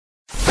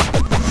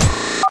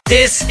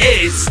This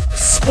is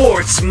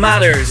Sports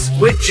Matters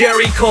with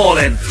Jerry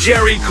Coughlan.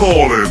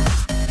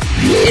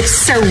 It's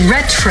so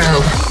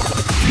retro.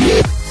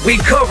 We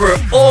cover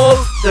all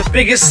the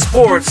biggest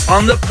sports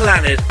on the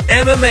planet.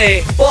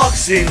 MMA,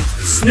 boxing,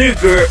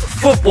 snooker,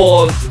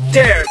 football,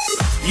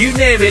 darts, you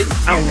name it,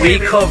 and we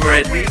cover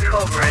it.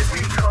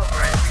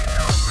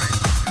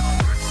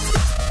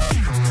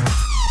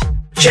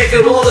 Check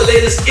out all the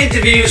latest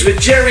interviews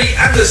with Jerry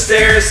and the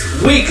Stairs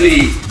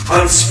weekly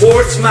on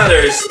Sports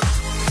Matters.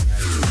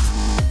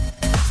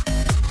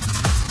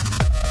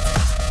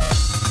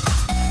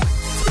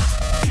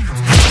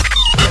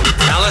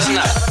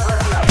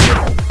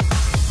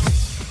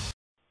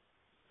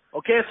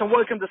 Okay, so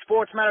welcome to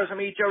Sports Matters.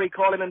 I'm Jerry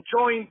Coughlan. I'm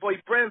joined by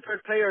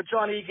Brentford player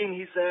John Egan.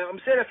 He's I'm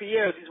saying it for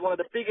years. He's one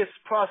of the biggest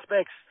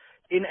prospects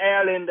in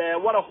Ireland.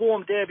 What a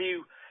home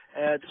debut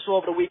just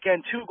over the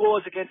weekend. 2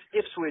 goals against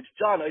Ipswich.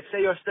 John, I'd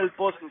say you're still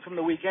buzzing from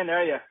the weekend,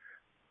 are you?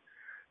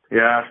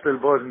 Yeah, still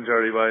buzzing,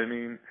 Jerry. But I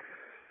mean,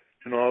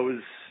 you know,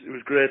 it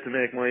was great to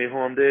make my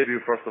home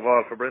debut first of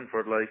all for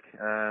Brentford.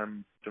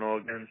 You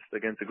know,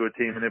 against a good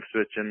team in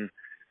Ipswich, and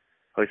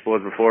I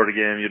suppose before the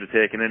game you'd have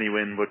taken any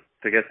win, but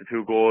to get the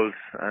 2 goals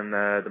and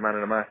the man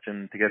of the match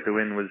and to get the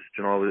win was,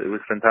 you know, it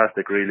was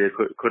fantastic. Really, it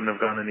couldn't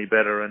have gone any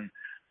better. And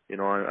you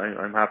know,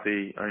 I'm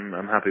happy.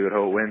 I'm happy with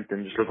how it went,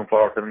 and just looking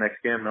forward to the next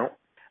game now.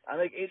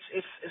 And like it's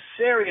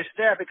serious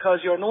there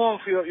because you're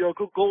known for your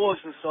good goals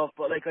and stuff.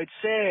 But like I'd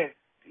say,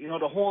 you know,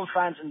 the home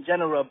fans in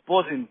general are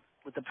buzzing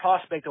with the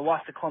prospect of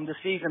what's to come this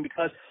season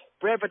because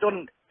Brentford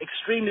done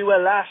extremely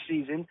well last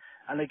season.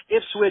 And like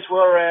Ipswich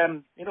were,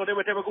 you know, they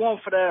were going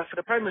for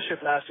the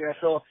Premiership last year,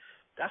 so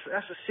that's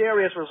a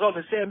serious result.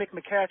 I'd say Mick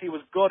McCarthy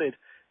was gutted,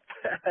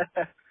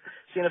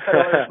 seeing a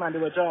fellow Irishman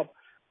do a job.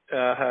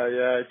 Yeah,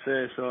 I'd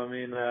say so. I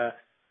mean,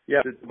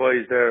 yeah, the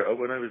boys there.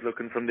 When I was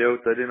looking from the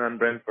outside in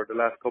on Brentford the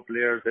last couple of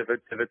years, they've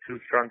had 2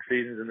 strong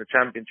seasons in the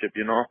Championship,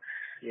 you know.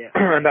 Yeah.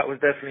 And that was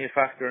definitely a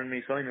factor in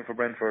me signing for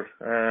Brentford.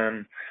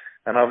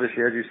 And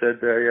obviously, as you said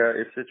there,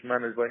 yeah, Ipswich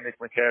managed by Mick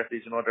McCarthy,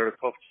 you know, they're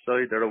a tough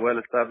side. They're a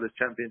well-established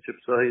Championship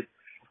side.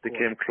 They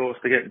came close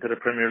to getting to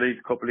the Premier League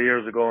a couple of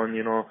years ago, and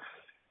you know,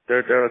 they're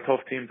a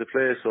tough team to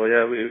play. So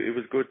yeah, it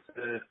was good.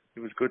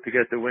 It was good to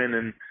get the win,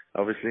 and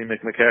obviously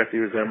Mick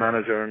McCarthy was their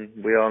manager, and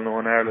we all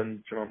know in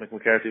Ireland, you know, Mick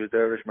McCarthy was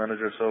their Irish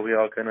manager, so we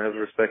all kind of have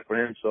respect for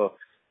him. So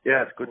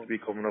yeah, it's good to be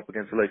coming up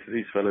against the likes of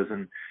these fellas,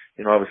 and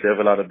you know, obviously I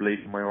have a lot of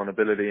belief in my own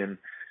ability, and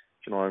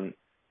you know,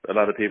 a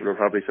lot of people are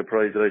probably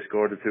surprised that I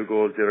scored the 2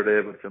 goals the other day,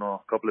 but you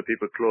know, a couple of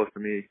people close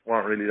to me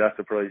weren't really that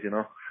surprised, you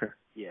know.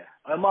 Yeah,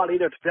 I'm not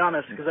either, to be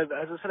honest, because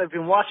as I said, I've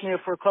been watching you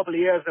for a couple of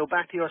years now,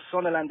 back to your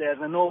Sunderland days,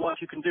 and I know what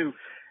you can do.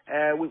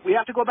 We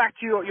have to go back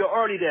to your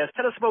early days.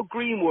 Tell us about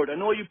Greenwood. I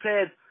know you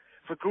played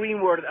for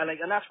Greenwood, and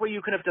that's where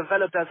you kind of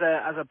developed as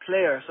a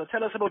player. So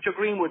tell us about your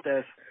Greenwood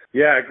days.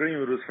 Yeah,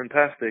 Greenwood was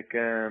fantastic.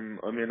 I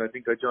mean, I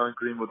think I joined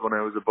Greenwood when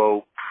I was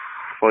about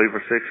 5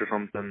 or 6 or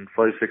something,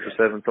 5, 6 or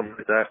 7, something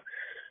like that.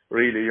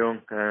 Really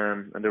young,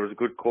 and there was a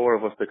good core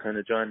of us that kind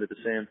of joined at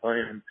the same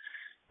time.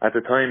 At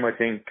the time, I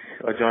think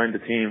I joined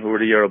the team who were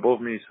the year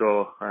above me,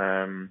 so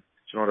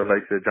you know, the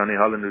likes of Johnny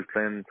Holland, who's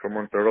playing for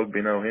Munster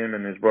Rugby now, him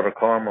and his brother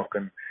Cormac,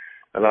 and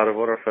a lot of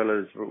other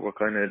fellas were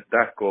kind of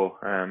that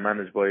go,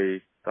 managed by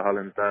the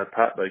Holland's dad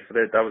Pat. Like, so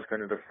that was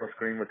kind of the first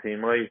Greenwood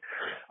team I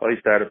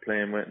started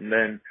playing with, and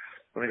then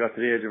when I got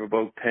to the age of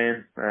about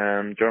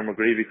 10, John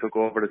McGreevy took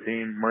over the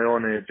team, my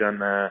own age,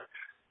 and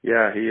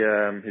yeah,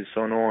 his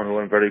son Owen, who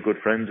I'm very good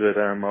friends with,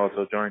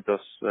 also joined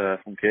us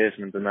from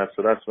Casement and that.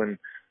 So that's when,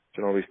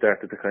 you know, we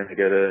started to kind of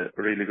get a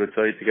really good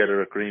side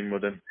together at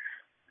Greenwood. And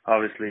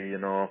obviously, you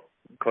know,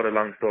 cut a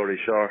long story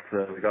short,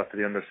 when we got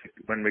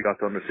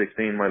to under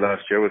 16 my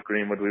last year with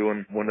Greenwood, we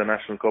won the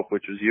National Cup,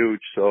 which was huge.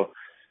 So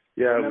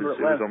yeah, it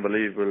was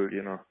unbelievable.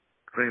 You know,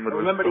 Greenwood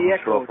was the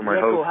Echo. The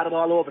Echo had it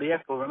all over the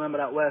Echo. Remember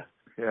that well?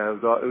 Yeah,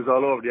 it was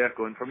all over the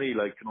Echo. And for me,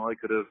 like, you know, I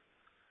could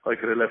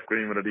have left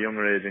Greenwood at a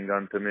younger age and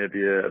gone to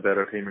maybe a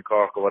better team in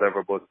Cork or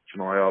whatever, but you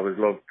know, I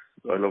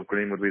loved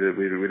Greenwood. We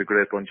had a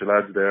great bunch of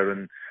lads there,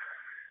 and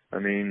I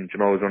mean, you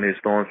know, it was only a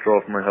stone's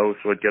throw from my house,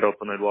 so I'd get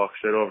up and I'd walk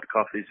straight over to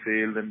Coffey's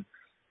field and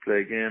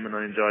play a game, and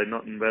I enjoyed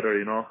nothing better,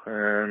 you know.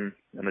 And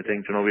I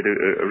think, you know, we had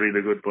a really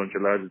good bunch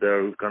of lads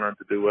there who've gone on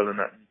to do well in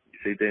that. You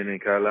see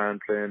Damien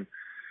Carlan playing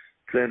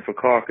for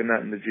Cork and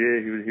that in the GA.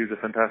 He was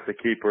a fantastic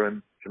keeper,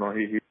 and you know,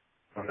 he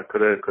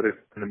could have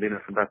been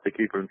a fantastic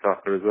keeper in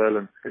soccer as well.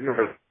 And there's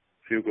a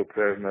few good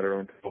players in that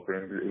around soccer,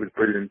 and it was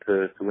brilliant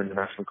to win the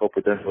National Cup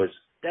with them boys.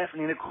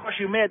 Definitely, and of course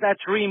you made that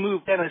dream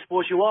move then. I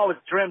suppose you always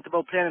dreamt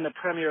about playing in the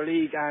Premier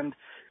League and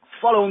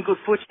following good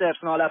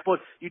footsteps and all that, but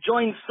you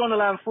joined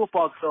Sunderland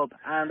Football Club,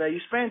 and it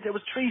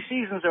was 3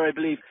 seasons there, I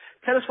believe.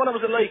 Tell us what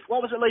was it like.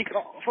 What was it like,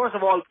 first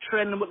of all,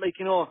 training with, like,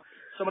 you know,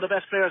 some of the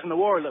best players in the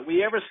world? Like, were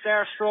you ever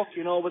starstruck?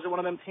 You know, was it one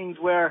of them things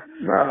where?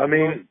 No, I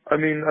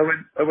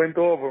went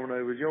over when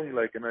I was young,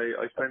 like, and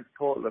I spent a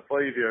total of 5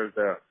 years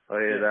there.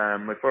 I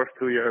had my first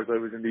 2 years I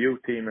was in the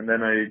youth team, and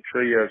then I had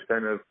 3 years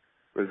kind of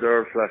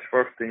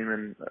reserve/first team,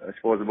 and I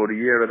suppose about a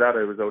year of that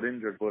I was out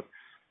injured. But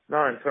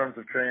No, in terms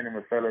of training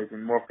with fellas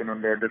and working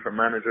under different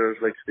managers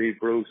like Steve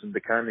Bruce and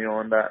DeCanio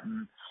and that,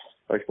 and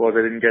I suppose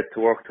I didn't get to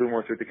work too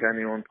much with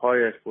DeCanio and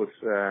Pyatt, but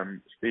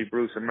Steve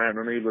Bruce and Martin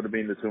O'Neill would have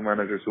been the two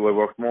managers who I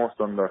worked most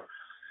under.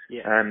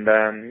 Yeah. And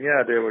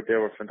yeah, they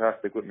were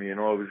fantastic with me. You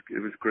know, it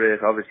was great.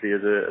 Obviously,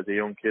 as a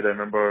young kid, I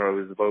remember I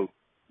was about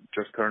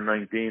just turned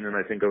 19, and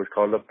I think I was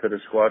called up to the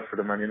squad for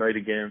the Man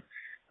United game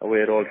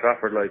away at Old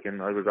Trafford,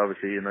 and I was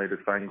obviously a United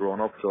fan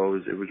growing up, so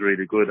it was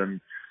really good.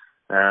 And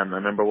I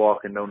remember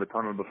walking down the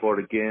tunnel before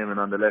the game, and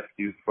on the left,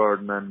 you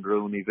Ferdinand,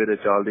 Rooney,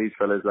 Vidic, all these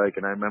fellas,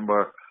 and I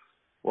remember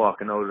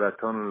walking out of that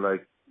tunnel,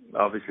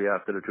 obviously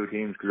after the two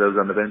teams, because I was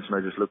on the bench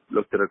and I just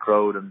looked at the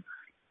crowd and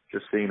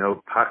just seeing how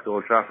packed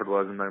Old Trafford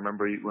was. And I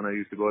remember when I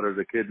used to go there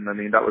as a kid, and I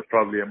mean, that was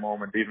probably a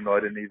moment, even though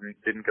I didn't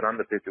get on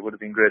the pitch. It would have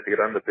been great to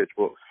get on the pitch,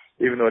 but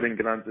even though I didn't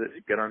get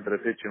onto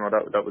the pitch, you know,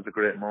 that was a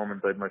great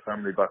moment. I had my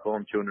family back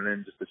home tuning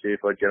in just to see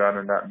if I'd get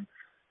on and that. And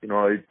you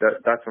know,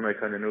 that's when I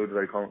kind of knew that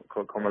I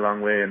come a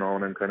long way, you know,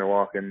 and I'm kind of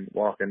walking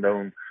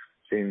down,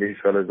 seeing these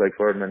fellas like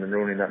Ferdinand and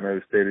Rooney that, and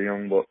I was still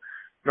young. But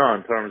no,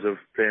 in terms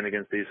of playing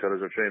against these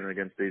fellas or training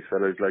against these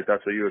fellas,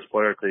 that's what you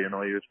aspire to. You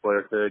know, you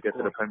aspire to get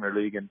to the Premier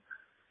League, and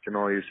you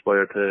know, you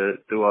aspire to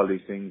do all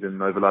these things.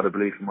 And I have a lot of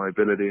belief in my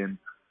ability, and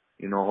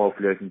you know,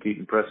 hopefully I can keep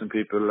impressing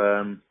people,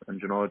 and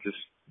you know, just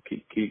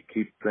keep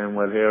playing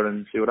well here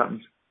and see what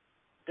happens.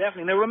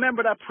 Definitely. Now,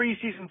 remember that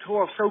pre-season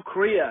tour of South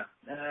Korea?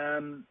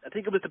 I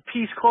think it was the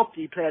Peace Cup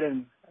you played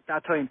in at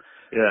that time.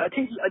 Yeah. I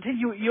think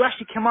you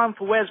actually came on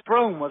for Wes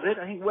Brown, was it?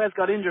 I think Wes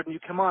got injured and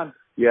you came on.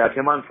 Yeah, I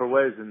came on for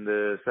Wes in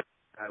the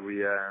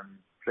we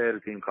played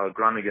a team called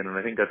Groningen, and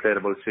I think I played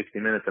about 60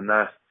 minutes in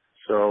that.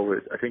 So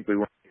I think we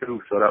won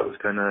 2. So that was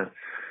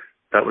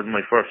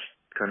my first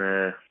kind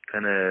of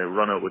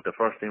run out with the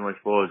first team, I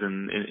suppose,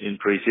 in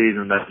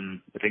pre-season. That, and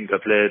I think I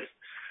played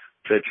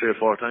 3 or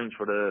 4 times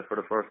for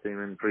the first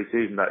team in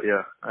pre-season that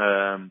year,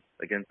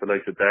 against the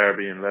likes of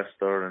Derby and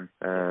Leicester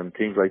and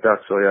teams like that.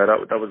 So yeah,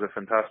 that was a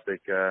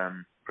fantastic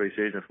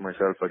pre-season for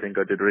myself. I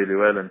think I did really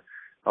well, and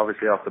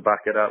obviously off the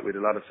back of that, we had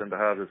a lot of centre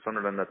halves at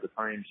Sunderland at the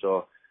time,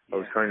 so I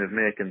was kind of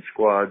making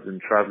squads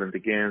and travelling to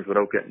games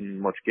without getting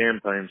much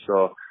game time.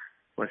 So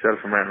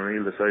myself and Martin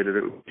O'Neill decided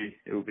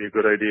it would be a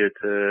good idea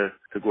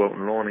to go out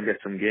on loan and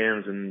get some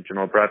games. And you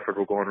know, Bradford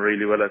were going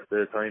really well at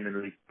the time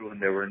in League 2,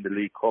 and they were in the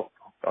League Cup.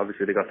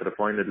 Obviously, they got to the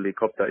final of the League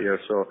Cup that year,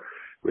 so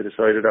we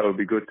decided that would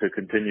be good to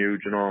continue.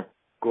 You know,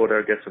 go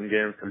there, get some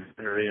games to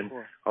and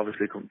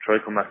obviously come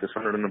back to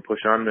Sunderland and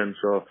push on. Then,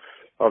 so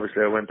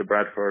obviously, I went to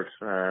Bradford.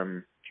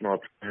 You know,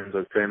 I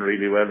was playing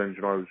really well, and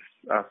you know, I was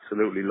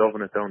absolutely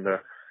loving it down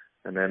there.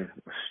 And then,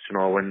 you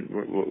know,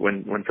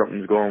 when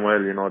something's going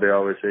well, you know, they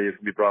always say you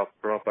can be brought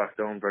back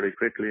down very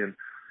quickly. And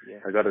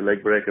I got a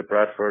leg break at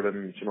Bradford,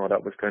 and you know,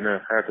 that was kind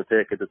of hard to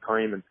take at the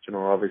time. And you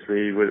know,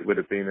 obviously with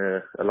it being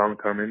a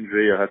long-term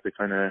injury, I had to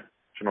kind of,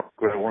 you know,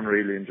 go one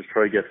really and just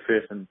try to get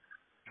fit and,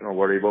 you know,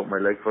 worry about my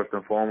leg first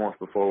and foremost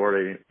before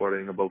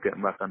worrying about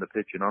getting back on the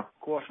pitch, you know. Of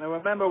course. And I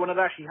remember when it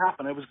actually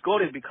happened, I was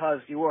gutted because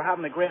you were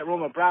having a great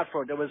run at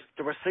Bradford. They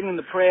were singing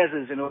the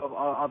praises, you know,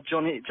 of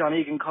John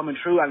Egan coming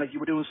through, and you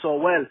were doing so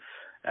well.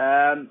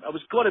 I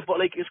was gutted,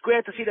 but it's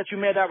great to see that you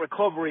made that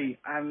recovery,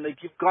 and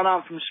you've gone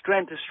on from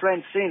strength to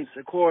strength since.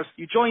 Of course,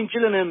 you joined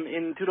Gillingham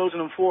in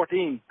 2014,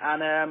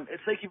 and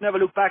it's like you've never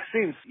looked back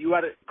since. You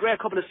had a great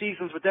couple of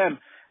seasons with them.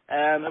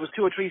 It was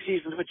 2 or 3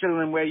 seasons with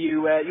Gillingham where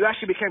you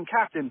actually became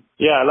captain.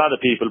 Yeah, a lot of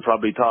people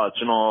probably thought,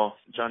 you know,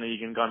 John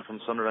Egan gone from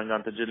Sunderland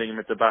gone to Gillingham,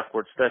 it's a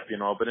backward step, you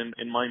know, but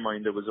in my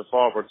mind it was a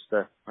forward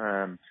step.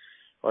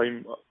 I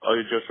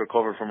just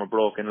recovered from a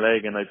broken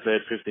leg, and I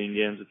played 15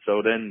 games at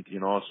Southend, you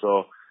know,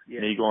 so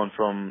me going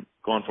from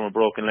a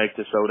broken leg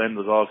to Southend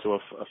was also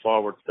a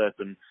forward step.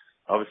 And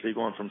obviously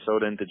going from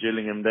Southend to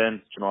Gillingham,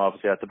 then, you know,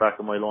 obviously at the back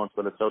of my loan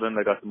spell at Southend,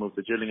 I got to move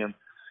to Gillingham.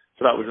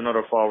 So that was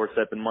another forward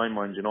step in my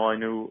mind. You know, I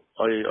knew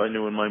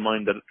in my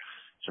mind that,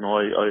 you know,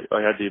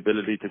 I had the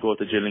ability to go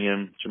to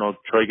Gillingham, you know,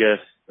 try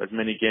get as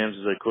many games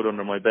as I could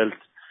under my belt,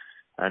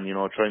 and, you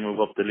know, try and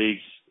move up the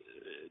leagues,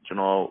 you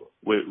know,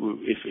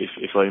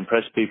 if I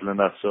impressed people in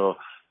that. So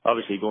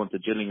obviously going to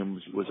Gillingham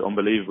was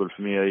unbelievable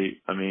for me.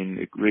 I mean,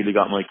 it really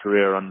got my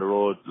career on the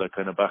road,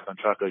 kind of back on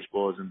track, I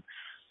suppose, and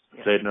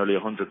played nearly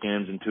 100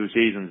 games in 2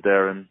 seasons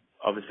there, and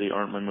obviously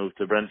earned my move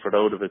to Brentford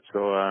out of it.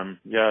 So,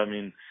 yeah, I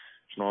mean,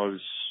 you know,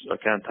 I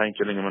can't thank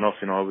Gillingham enough.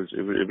 You know,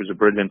 it was a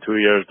brilliant 2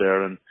 years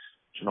there, and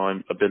you know,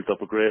 I built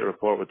up a great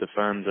rapport with the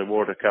fans. I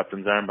wore the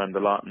captain's armband a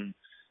lot, and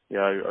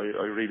yeah,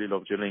 I really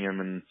love Gillingham.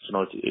 And you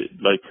know,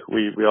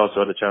 we also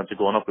had a chance of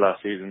going up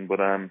last season,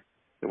 but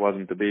it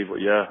wasn't to be. But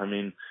yeah, I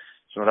mean,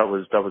 you know,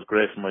 that was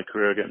great for my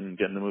career, getting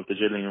to move to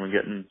Gillingham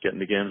and getting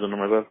the games under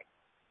my belt.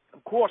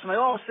 Of course, and I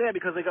always say,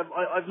 because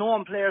I've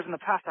known players in the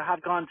past that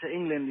have gone to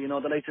England, you know,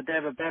 the likes of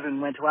David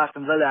Bevan went to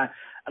Aston Villa,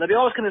 and I'd be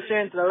always kind of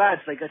saying to the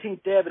lads, I think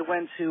David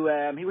went to,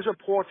 he was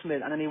with Portsmouth,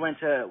 and then he went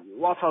to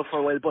Watford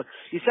for a while, but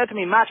he said to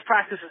me, match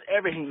practice is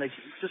everything,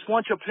 just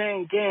once you're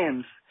playing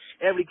games,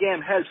 every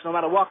game helps, no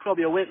matter what club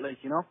you're with, like,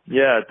 you know.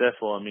 Yeah,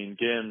 definitely. I mean,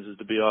 games is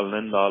the be all and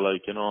end all,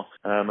 like, you know.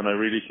 And I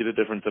really see the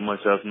difference in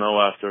myself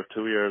now after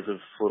 2 years of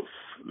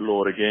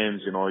load of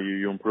games. You know,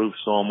 you improve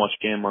so much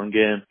game on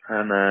game,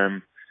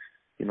 and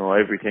you know,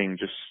 everything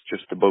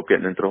just about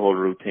getting into the whole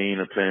routine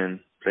of playing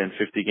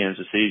 50 games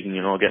a season.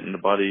 You know, getting the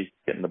body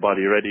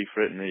ready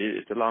for it, and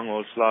it's a long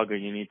old slog,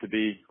 and you need to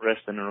be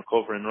resting and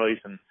recovering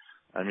right. And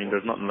I mean,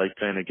 there's nothing like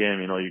playing a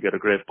game. You know, you get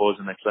a great buzz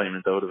and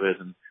excitement out of it,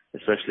 and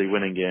especially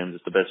winning games,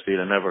 it's the best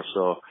feeling ever.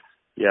 So,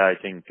 yeah, I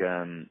think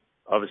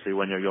obviously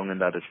when you're young and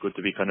that, it's good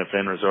to be kind of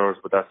playing reserves,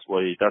 but that's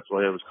why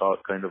I was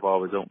caught kind of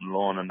always out on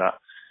loan and that.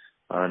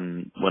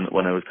 And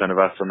when I was kind of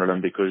at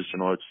Sunderland, because, you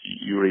know,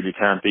 you really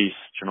can't beat,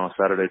 you know,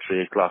 Saturday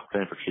 3 o'clock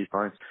playing for 3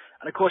 points.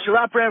 And of course, you're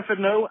at Brentford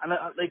now, and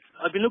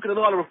I've been looking at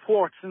all the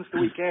reports since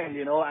the weekend,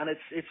 you know, and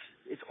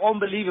it's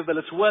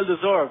unbelievable. It's well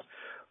deserved.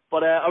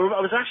 But I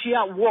was actually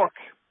at work,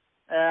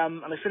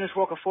 and I finished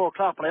work at 4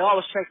 o'clock. But I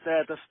always check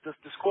the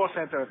score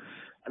centre,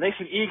 and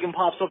next thing Egan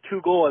pops up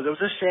 2 goals. I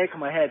was just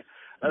shaking my head.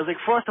 I was like,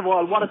 first of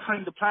all, what a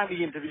time to plan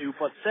the interview.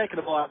 But second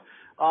of all,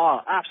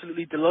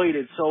 absolutely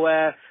delighted. So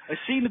I've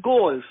seen the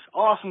goals,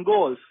 awesome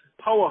goals,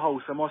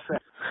 powerhouse, I must say.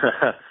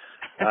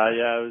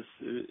 Yeah,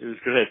 it was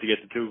great to get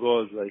the 2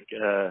 goals, like,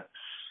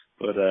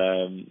 but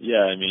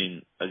yeah, I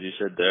mean, as you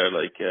said there,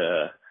 like,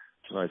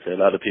 you know, I'd say a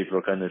lot of people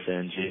are kind of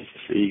saying,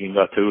 Jesus, Egan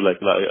got 2,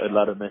 like, a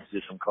lot of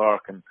messages from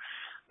Cork and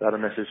a lot of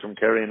messages from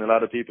Kerry, and a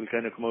lot of people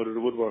kind of come out of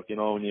the woodwork, you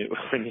know, when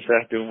you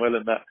start doing well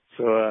in that.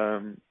 So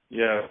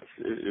yeah,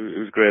 it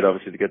was great,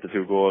 obviously, to get the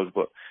 2 goals,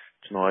 but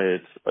you know, I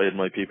had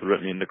my people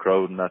with me in the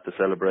crowd and that to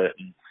celebrate,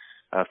 and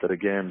after the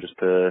game, just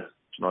to,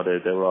 you know,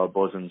 they were all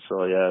buzzing.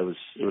 So yeah,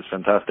 it was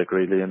fantastic,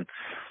 really. And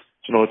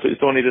you know,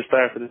 it's only the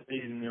start of the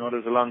season. You know,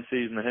 there's a long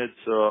season ahead,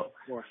 so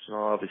you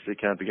know, obviously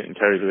can't be getting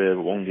carried away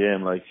with one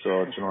game. Like,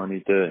 so you know, I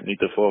need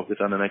to focus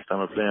on the next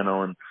time I play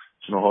now, and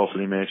you know,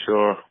 hopefully make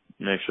sure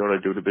I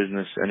do the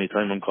business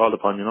anytime I'm called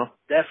upon, you know.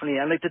 Definitely.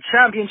 And like, the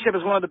Championship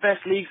is one of the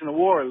best leagues in the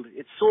world.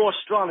 It's so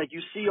strong. Like, you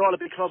see all the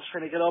big clubs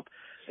trying to get up.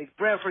 Like,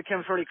 Brentford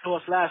came fairly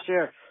close last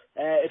year.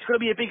 It's going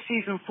to be a big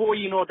season for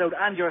you, no doubt,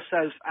 and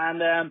yourself.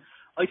 And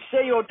I'd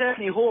say you're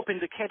definitely hoping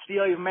to catch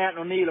the eye of Martin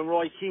O'Neill and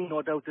Roy Keane,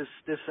 no doubt, this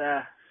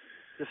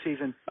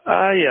season.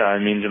 Yeah, I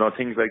mean, you know,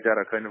 things like that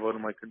are kind of out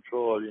of my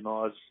control. You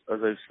know, as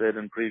I've said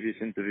in previous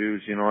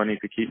interviews, you know, I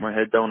need to keep my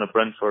head down at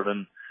Brentford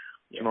and,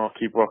 you know,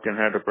 keep working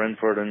hard at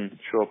Brentford and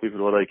show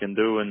people what I can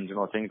do, and, you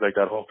know, things like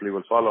that hopefully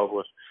will follow.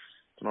 But,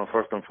 you know,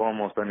 first and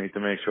foremost, I need to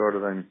make sure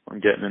that I'm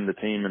getting in the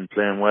team and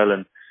playing well.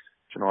 And,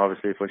 you know,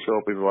 obviously if I show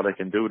people what I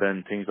can do,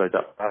 then things like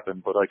that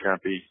happen. But I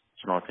can't be,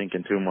 you know,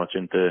 thinking too much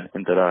into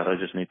that. I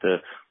just need to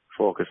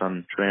focus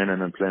on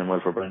training and playing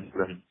well for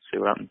Brentford and see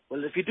what happens.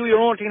 Well, if you do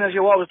your own thing as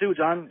you always do,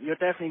 John, you're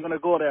definitely going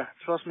to go there.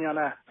 Trust me on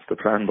that. That's the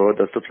plan,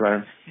 bud. That's the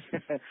plan.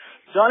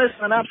 John, it's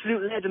an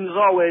absolute legend as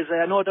always.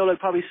 No doubt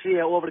I'll probably see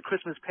you over the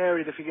Christmas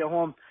period if you get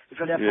home, if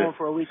you're left home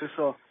for a week or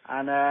so.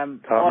 And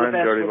top man,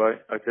 Jerry boy.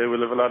 I'd say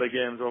we'll have a lot of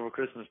games over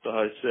Christmas, but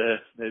I'd say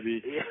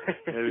maybe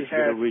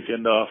get a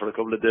weekend off or a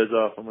couple of days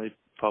off, I might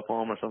pop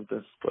home or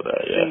something. But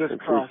fingers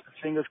crossed.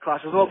 Fingers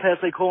crossed. There's no place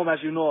like home, as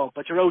you know,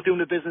 but you're out doing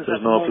the business.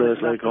 There's no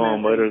place like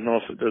home, but there's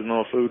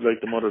no food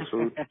like the mother's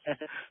food.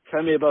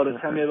 Tell me about it.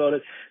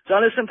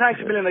 John, listen,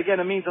 thanks a million again.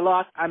 It means a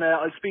lot, and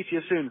I'll speak to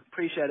you soon.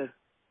 Appreciate it.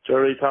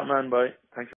 Jerry, top man, bye.